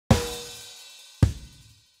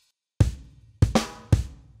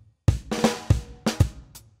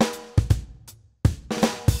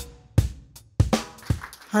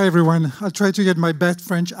Hi, everyone. I'll try to get my best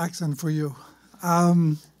French accent for you.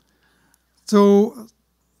 So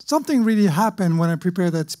something really happened when I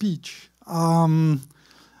prepared that speech. I'm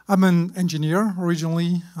an engineer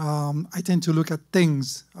originally. I tend to look at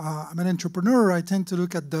things. I'm an entrepreneur. I tend to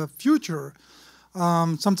look at the future.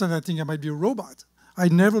 Sometimes I think I might be a robot. I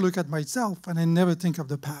never look at myself, and I never think of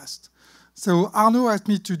the past. So Arlo asked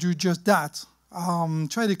me to do just that.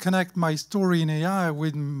 Try to connect my story in AI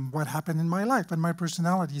with what happened in my life and my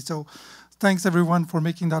personality. So thanks, everyone, for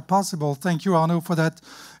making that possible. Thank you, Arlo, for that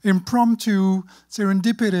impromptu,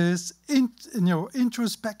 serendipitous,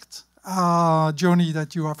 introspect journey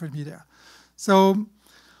that you offered me there. So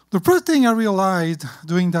the first thing I realized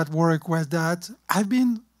doing that work was that I've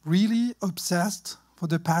been really obsessed for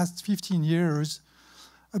the past 15 years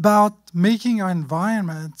about making our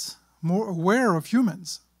environment more aware of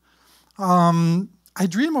humans. I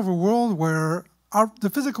dream of a world where the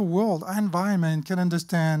physical world, our environment, can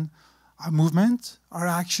understand our movement, our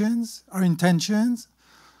actions, our intentions,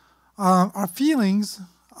 our feelings,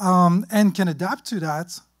 and can adapt to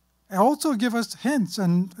that, and also give us hints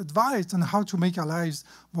and advice on how to make our lives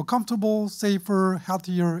more comfortable, safer,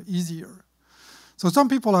 healthier, easier. So some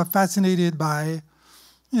people are fascinated by,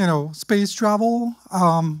 space travel,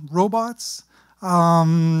 robots,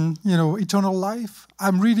 eternal life.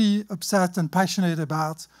 I'm really obsessed and passionate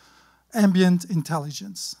about ambient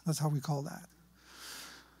intelligence. That's how we call that.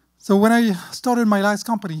 So when I started my last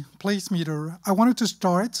company, Placemeter, I wanted to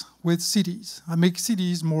start with cities. I make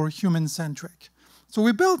cities more human-centric. So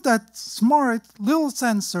we built that smart little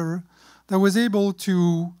sensor that was able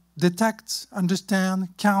to detect, understand,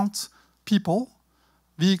 count people,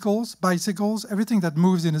 vehicles, bicycles, everything that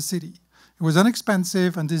moves in a city. It was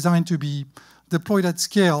inexpensive and designed to be deployed at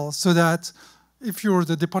scale so that if you're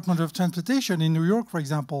the Department of Transportation in New York, for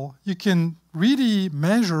example, you can really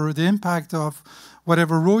measure the impact of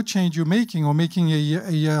whatever road change you're making or making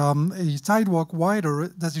a sidewalk wider.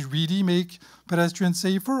 Does it really make pedestrians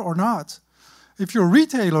safer or not? If you're a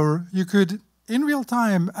retailer, you could, in real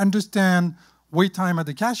time, understand wait time at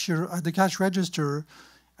the cashier, at the cash register,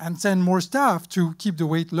 and send more staff to keep the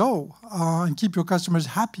wait low and keep your customers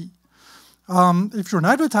happy. If you're an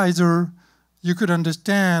advertiser, you could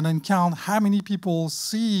understand and count how many people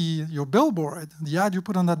see your billboard, the ad you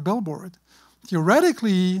put on that billboard.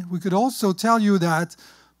 Theoretically, we could also tell you that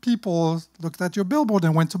people looked at your billboard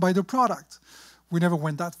and went to buy the product. We never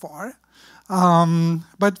went that far.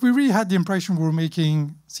 But we really had the impression we were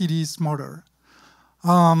making cities smarter.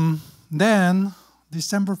 Then,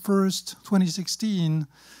 December 1st, 2016,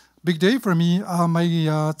 big day for me,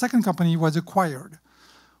 my second company was acquired.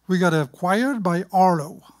 We got acquired by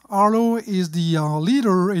Arlo. Arlo is the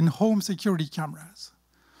leader in home security cameras.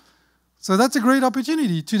 So that's a great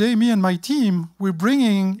opportunity. Today, me and my team, we're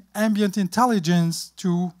bringing ambient intelligence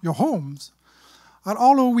to your homes. At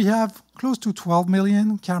Arlo, we have close to 12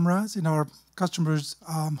 million cameras in our customers'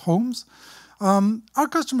 homes. Our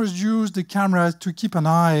customers use the cameras to keep an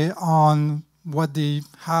eye on what they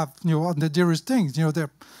have, on the dearest things, their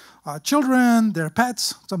children, their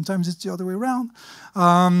pets, sometimes it's the other way around,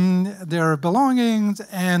 their belongings,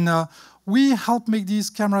 and we help make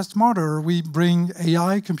these cameras smarter. We bring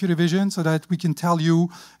AI, computer vision, so that we can tell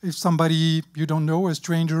you if somebody you don't know, a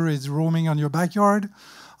stranger, is roaming on your backyard.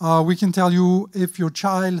 We can tell you if your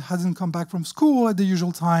child hasn't come back from school at the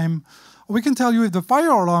usual time. We can tell you if the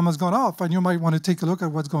fire alarm has gone off, and you might want to take a look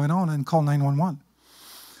at what's going on and call 911.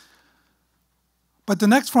 But the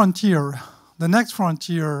next frontier,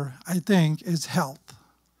 I think, is health.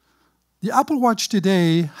 The Apple Watch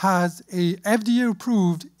today has a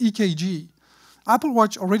FDA-approved EKG. Apple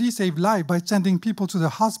Watch already saved lives by sending people to the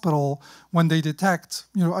hospital when they detect,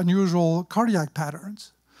 unusual cardiac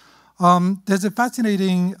patterns. There's a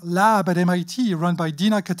fascinating lab at MIT run by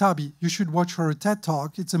Dina Katabi. You should watch her TED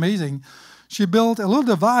Talk. It's amazing. She built a little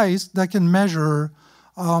device that can measure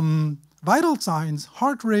vital signs,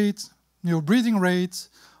 heart rate, breathing rates,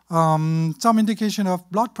 some indication of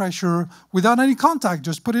blood pressure without any contact.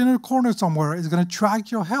 Just put it in a corner somewhere. It's going to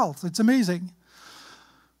track your health. It's amazing.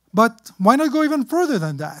 But why not go even further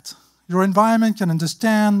than that? Your environment can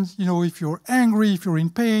understand, if you're angry, if you're in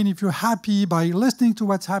pain, if you're happy, by listening to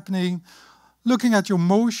what's happening, looking at your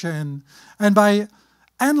motion, and by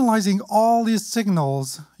analyzing all these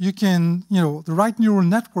signals, you can, the right neural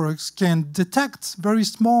networks can detect very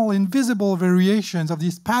small, invisible variations of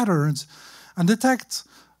these patterns and detect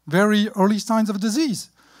very early signs of disease.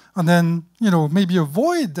 And then, maybe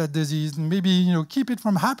avoid that disease and maybe, keep it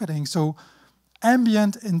from happening. So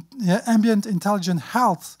ambient intelligent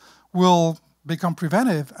health will become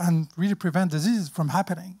preventive and really prevent diseases from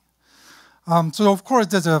happening. So of course,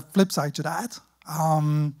 there's a flip side to that.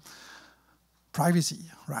 Privacy,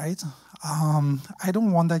 right? I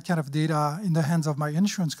don't want that kind of data in the hands of my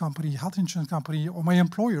insurance company, health insurance company, or my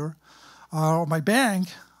employer, or my bank,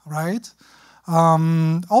 right?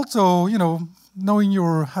 Also, knowing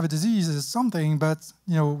you have a disease is something, but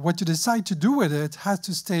what you decide to do with it has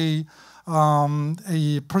to stay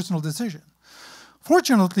a personal decision.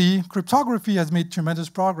 Fortunately, cryptography has made tremendous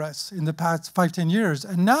progress in the past 5-10 years,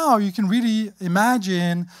 and now you can really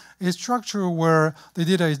imagine a structure where the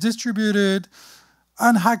data is distributed,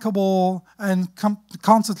 unhackable, and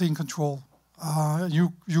constantly in control.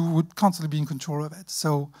 You would constantly be in control of it.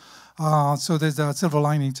 So there's a silver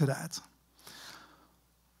lining to that.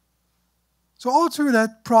 So all through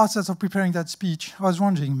that process of preparing that speech, I was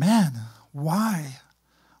wondering, man, why?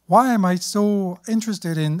 Why am I so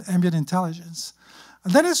interested in ambient intelligence?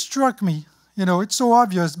 And then it struck me, it's so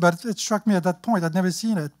obvious, but it struck me at that point. I'd never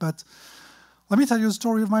seen it. But let me tell you a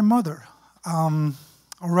story of my mother, or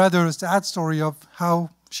rather a sad story of how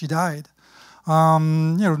she died.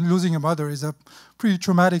 Losing a mother is a pretty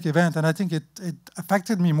traumatic event, and I think it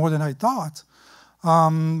affected me more than I thought.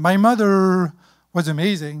 My mother was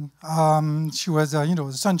amazing. She was,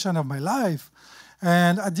 the sunshine of my life.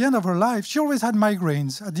 And at the end of her life, she always had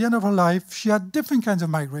migraines. At the end of her life, she had different kinds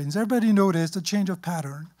of migraines. Everybody noticed a change of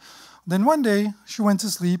pattern. Then one day, she went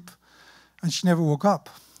to sleep, and she never woke up.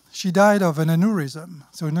 She died of an aneurysm.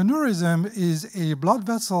 So an aneurysm is a blood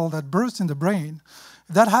vessel that bursts in the brain.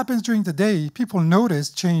 If that happens during the day, people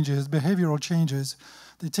notice changes, behavioral changes.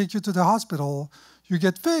 They take you to the hospital, you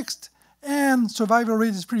get fixed, and survival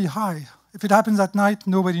rate is pretty high. If it happens at night,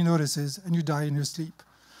 nobody notices, and you die in your sleep.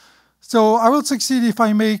 So I will succeed if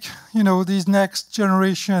I make, these next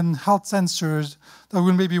generation health sensors that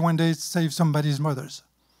will maybe one day save somebody's mothers.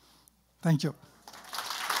 Thank you.